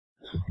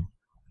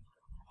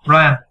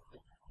Ryan.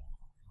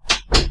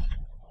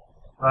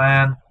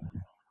 Ryan.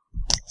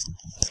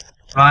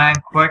 Ryan,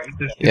 quick!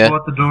 There's people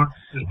at the door.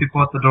 There's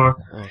people at the door.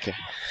 Okay.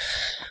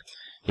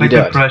 I think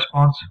they're fresh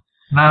spawns.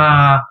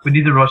 Nah. We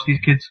need to rush these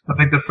kids. I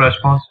think they're fresh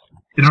spawns.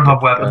 They don't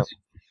have weapons.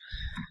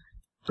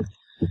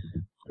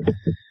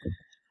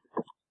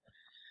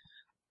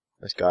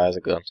 This guy has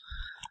a gun.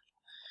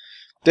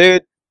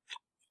 Dude!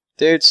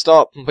 Dude,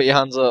 stop and put your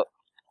hands up.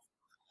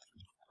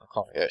 I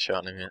can't get a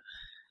shot on him yet.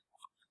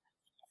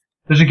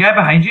 There's a guy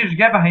behind you. There's a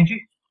guy behind you.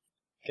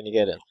 Can you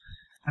get him?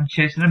 I'm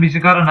chasing him. He's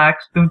got an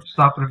axe. Don't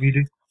stop it if you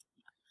do.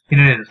 You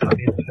know it's not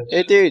me.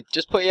 Hey dude,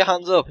 just put your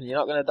hands up and you're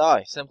not gonna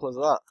die. Simple as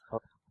that.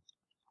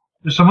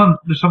 There's someone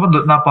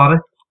looting that body.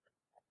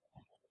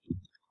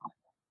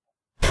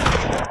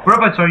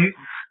 Whereabouts are you?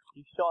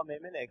 You shot me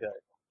a minute ago.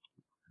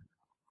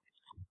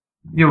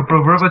 Yo,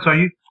 bro, whereabouts are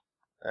you?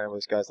 Well,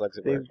 this guy's legs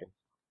are broken.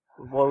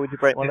 Why would you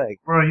break my leg?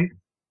 Where are you?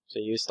 So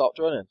you stopped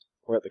running?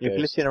 We're at the You're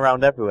coast. glitching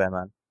around everywhere,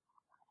 man.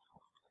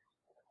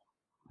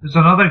 There's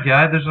another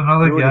guy. There's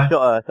another You guy. already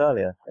shot us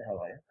earlier. The hell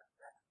are you?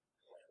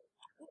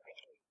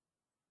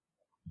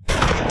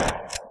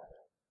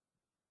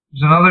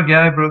 There's another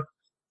guy, bro.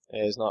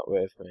 Yeah, he's not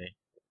with me.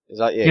 Is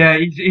that you? Yeah,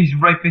 he's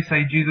right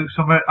beside you though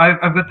somewhere.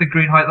 I've got the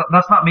green hat.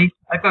 That's not me.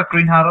 I've got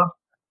green hat on.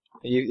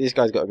 This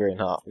guy's got a green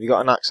hat. Have you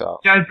got an axe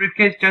out? Giant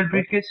briefcase.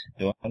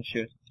 Do I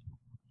shoot?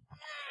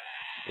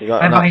 You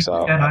got I'm an axe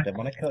behind out? you. I don't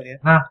want to kill you.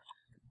 Nah.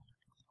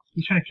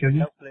 He's trying to kill you.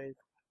 Help, please.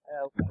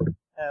 Help.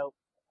 Help.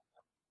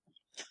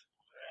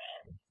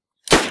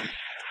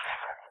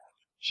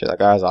 Shit, that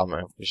guy has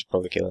ammo. We should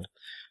probably kill him.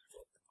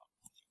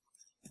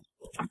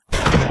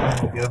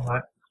 Yeah,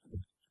 right.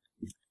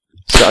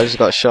 This guy just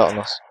got a shot on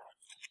us.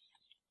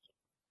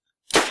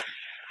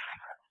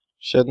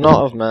 Should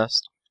not have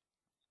missed.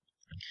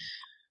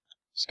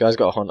 This guy's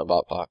got a hunter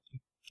backpack,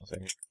 I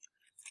think.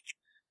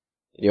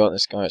 You want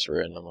this guy? It's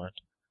ruined, never mind.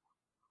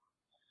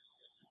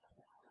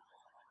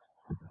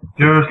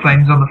 Your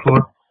slime's on the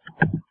floor.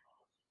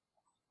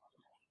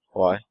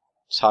 Why?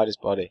 Just hide his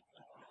body.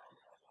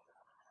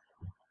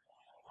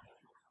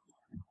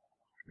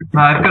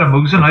 Nah, I've got a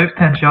Mosin. I have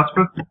 10 shots,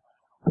 bro.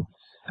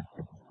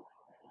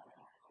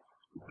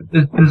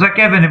 Does that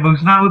guy have any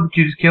Mosin now that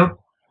you just killed?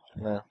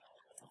 No.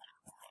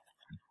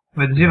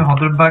 Wait, does he have a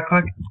hunter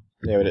backpack?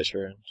 Yeah, but it's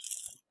ruined.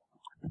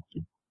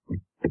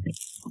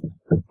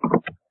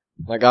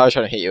 That guy was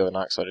trying to hit you with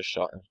an axe, so I just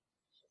shot him.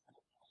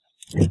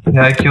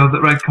 Yeah, I killed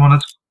it. Right, come on,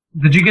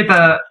 did you get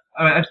that?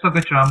 Alright, I've still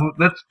got your ammo.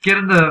 Let's get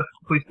in the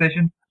police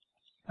station.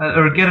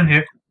 Or get in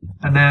here.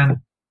 And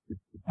then,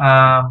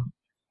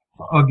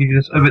 I'll give you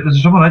this. Wait,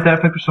 there's someone out there.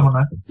 I think there's someone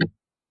there.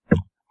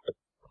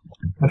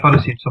 I thought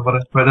I seen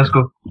somebody. Right, let's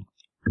go.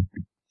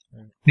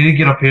 Need to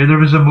get up here. There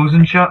was a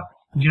Mosin shot.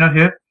 Did you not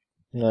hear it?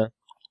 No.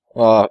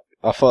 Oh,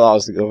 I thought that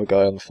was the other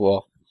guy on the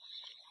floor.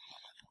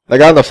 The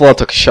guy on the floor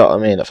took a shot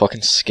at me and it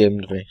fucking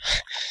skimmed me.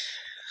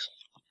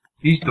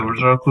 These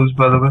doors are all closed,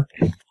 by the way.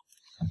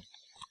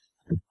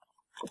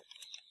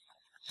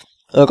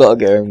 I've got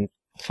to go in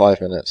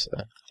 5 minutes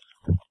though.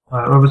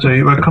 Alright, Robert, are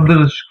you? Right, come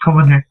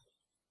in here.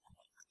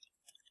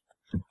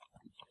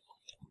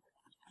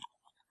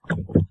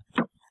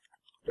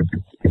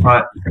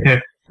 Right,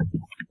 here.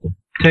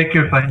 Take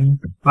your thing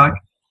back.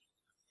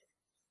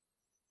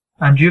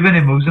 And do you have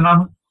any Mosin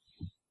on?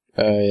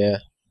 Yeah.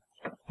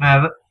 I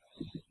have it.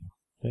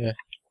 Yeah.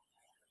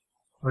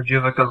 Or do you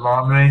have like a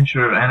long range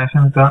or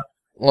anything like that?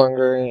 Long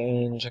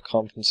range, a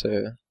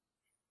compensator.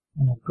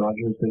 Oh god,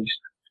 you're a beast.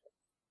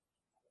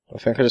 I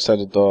think I just had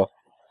a door.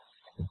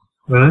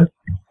 Really?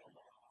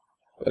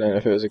 I don't know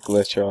if it was a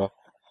glitch or...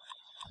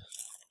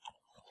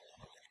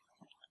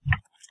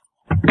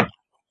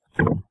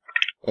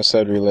 I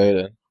said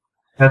reloading.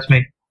 That's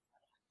me.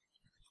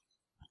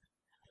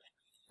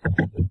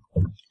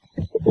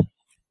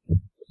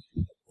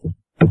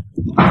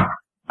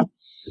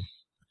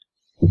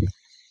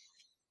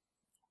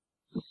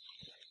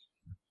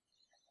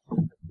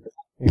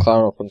 I'm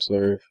climbing up onto the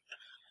roof.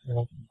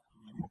 Yeah.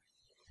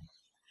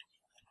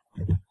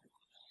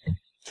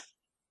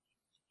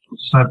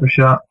 Sniper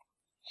shot.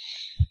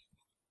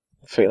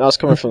 I think that's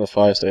coming from the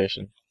fire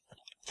station.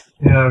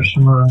 Yeah, there's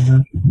somewhere around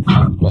there.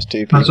 That's 2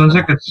 people. That sounds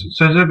like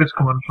it's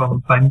coming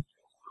from thing.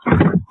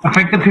 I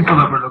think the people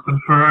that we're looking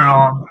for are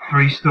on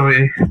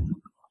 3-story.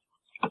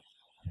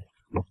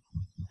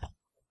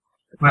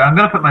 Wait, I'm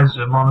gonna put my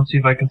zoom on and see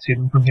if I can see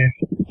them from here.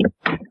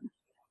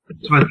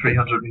 It's about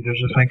 300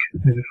 meters, I think.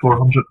 Maybe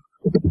 400.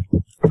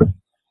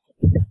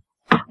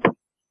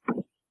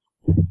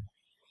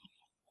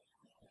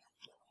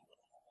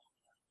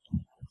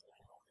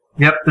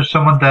 Yep, there's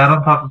someone dead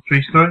on top of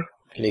 3-story.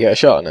 Can you get a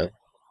shot on him?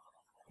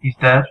 He's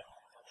dead.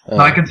 Oh.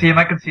 No, I can see him,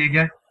 I can see a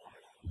guy.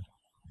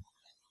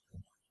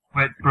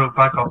 Wait, bro,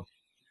 back up.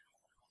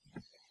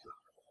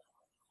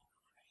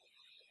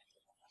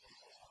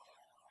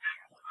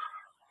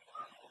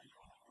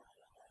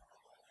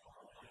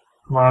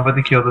 Come on, I'm about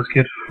to kill this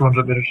kid.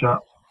 400 meter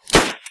shot.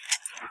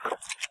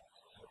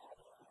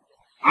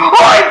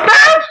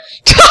 Oh,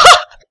 he's dead!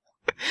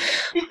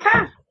 He's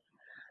dead!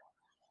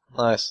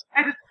 Nice.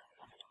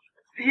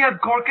 he had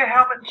Gorka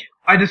helmet.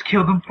 I just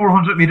killed him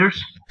 400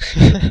 meters.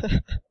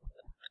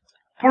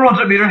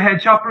 400 meter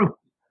headshot, bro.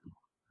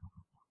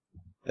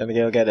 Let me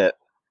go get it.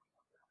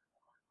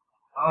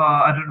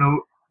 I don't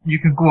know. You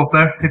can go up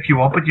there if you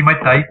want, but you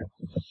might die.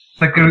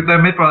 Like,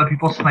 there might be other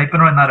people sniping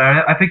around that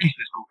area. I think you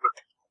should just go for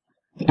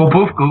it. We'll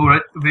both go,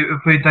 right?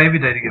 If we die, we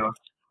die together.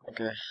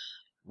 Okay.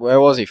 Where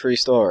was he? Free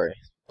story?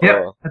 Yep,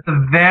 Oh. at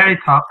the very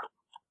top.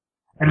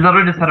 I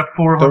literally just had a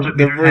 400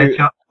 meter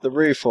headshot. The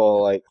roof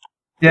or like...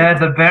 Yeah,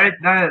 the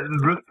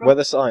roof. Bro. Where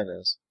the sign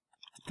is?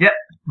 Yep,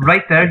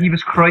 right there. He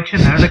was crouching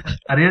there like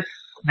that is.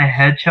 And I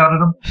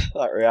headshotted him.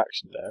 That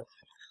reaction there.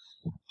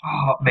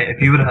 Oh, mate, if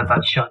you would have had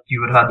that shot,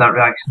 you would have had that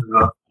reaction as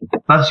well.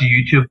 That's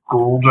YouTube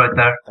gold right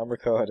there. I'm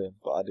recording,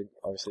 but I didn't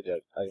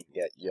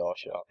get your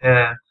shot.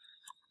 Yeah.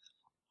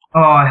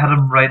 Oh, I had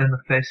him right in the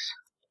face.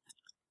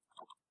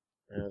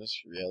 Yeah,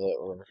 just yell it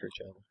or run for each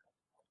other.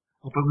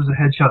 Hope it was a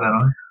headshot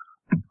then,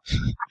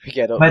 We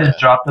get up might there. have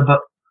dropped it,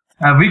 but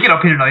we get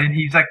up here now and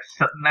he's like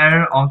sitting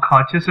there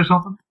unconscious or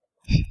something.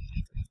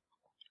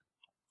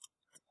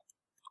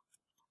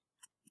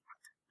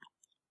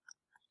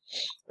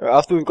 Right,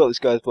 after we've got this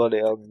guy's body,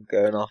 I'm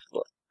going off.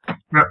 But...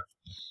 Yep.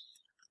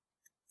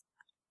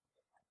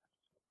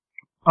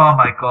 Oh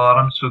my god,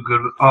 I'm so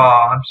good with.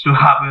 Oh, I'm so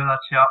happy with that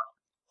shot.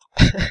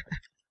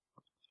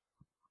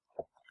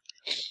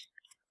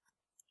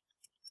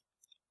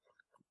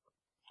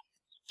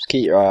 Just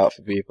keep your eye out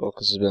for people,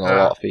 because there's been a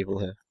lot of people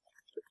here.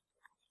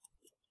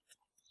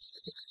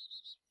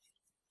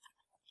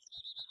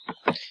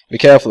 Be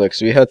careful though,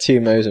 because we had 2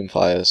 Mosin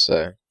fires,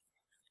 so...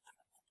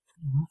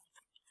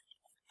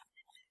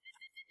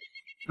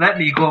 Let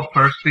me go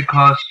first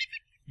because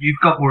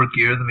you've got more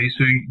gear than me,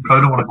 so you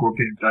probably don't want to go up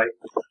here and die.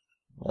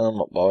 I'm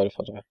not bothered if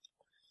I die.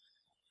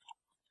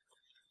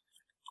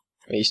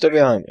 Wait, you still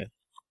behind me?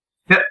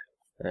 Yep.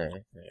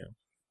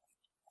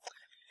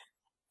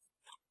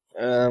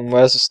 Yeah.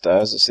 Where's the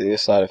stairs? It's the other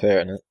side of here,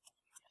 isn't it?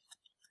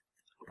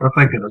 I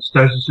think the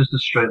stairs is just a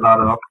straight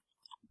ladder up.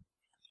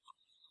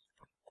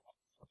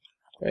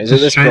 Wait, is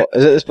it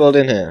this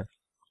building here?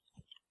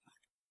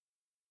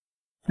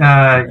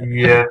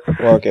 Yeah.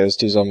 Well, okay, there's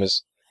 2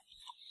 zombies.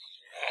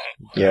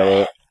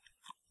 Yellow.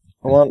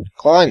 Come on,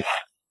 climb!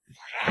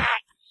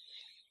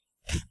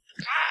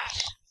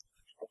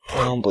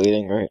 Oh, I'm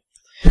bleeding, great.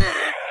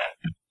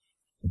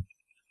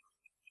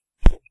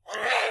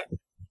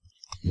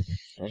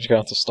 I'm just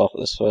gonna have to stop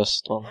at this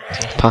first one.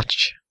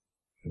 Patch.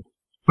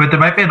 Wait, there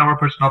might be another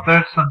person up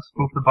there since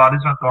both the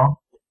bodies aren't gone.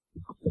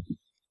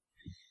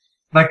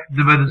 Like,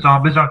 the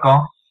zombies aren't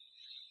gone.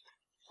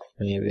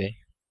 Maybe.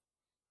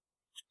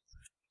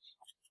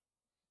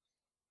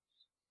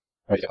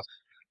 Oh, yeah.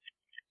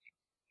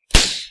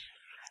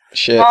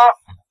 Shit. Ah!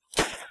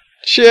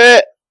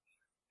 Shit!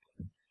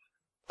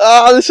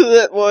 Ah, this is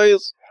it,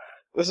 boys!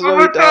 This is where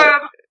we die.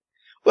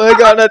 We're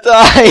gonna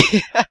die!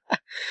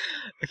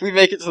 If we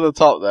make it to the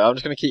top, though, I'm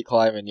just gonna keep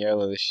climbing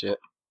YOLO this shit.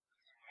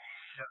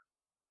 Yeah.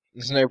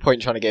 There's no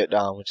point trying to get it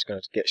down, we're just gonna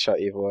get shot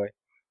either way.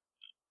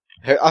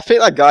 I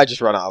think that guy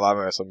just ran out of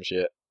ammo or some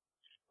shit.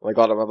 Oh my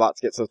god, I'm about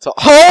to get to the top.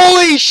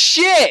 Holy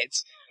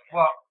shit!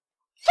 What?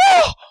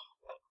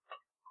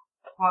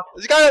 What?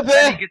 There's a guy up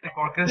Let here! me get the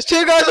Gorka. There's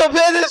 2 guys up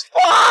here! There's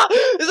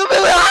a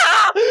million! Ah!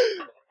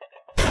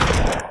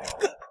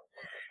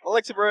 My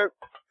legs are broke.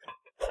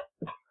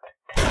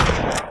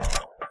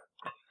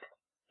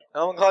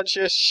 I'm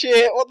unconscious.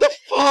 Shit, what the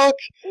fuck?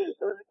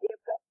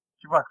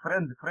 Чувак,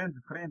 friendly.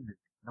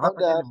 I'm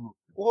dead.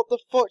 What the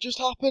fuck just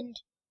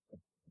happened?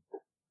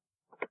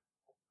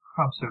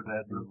 I'm so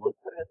dead, bro.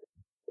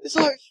 There's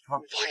like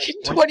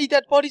fucking 20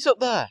 dead bodies up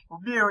there.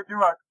 Убей его,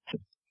 чувак.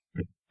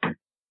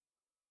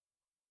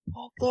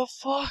 What the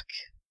fuck?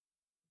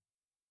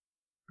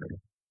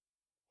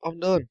 I'm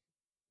done.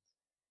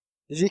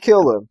 Did you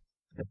kill them?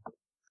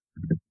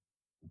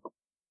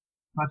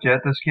 Not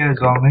yet, this guy is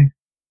on me.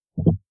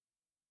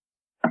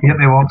 He hit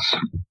me once.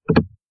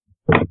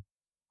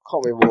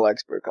 Can't believe my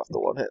legs broke after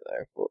 1 hit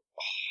though. But...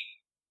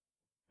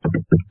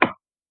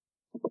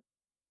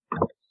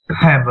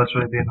 I am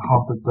literally being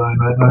hunted down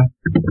right now.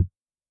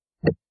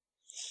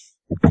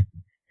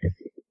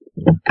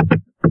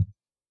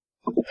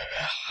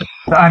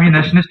 The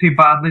ammunition is too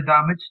badly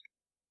damaged.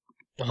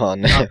 Oh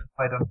no.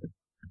 I don't.